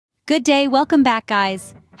Good day, welcome back,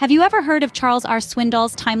 guys. Have you ever heard of Charles R.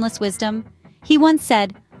 Swindoll's timeless wisdom? He once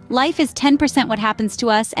said, "Life is 10% what happens to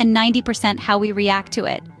us and 90% how we react to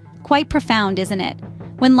it." Quite profound, isn't it?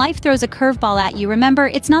 When life throws a curveball at you, remember,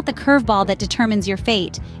 it's not the curveball that determines your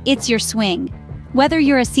fate, it's your swing. Whether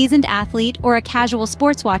you're a seasoned athlete or a casual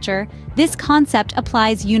sports watcher, this concept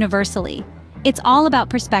applies universally. It's all about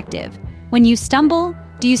perspective. When you stumble,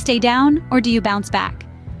 do you stay down or do you bounce back?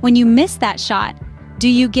 When you miss that shot, do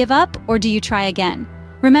you give up or do you try again?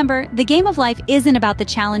 Remember, the game of life isn't about the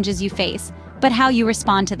challenges you face, but how you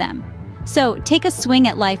respond to them. So, take a swing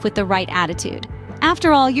at life with the right attitude.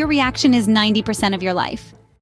 After all, your reaction is 90% of your life.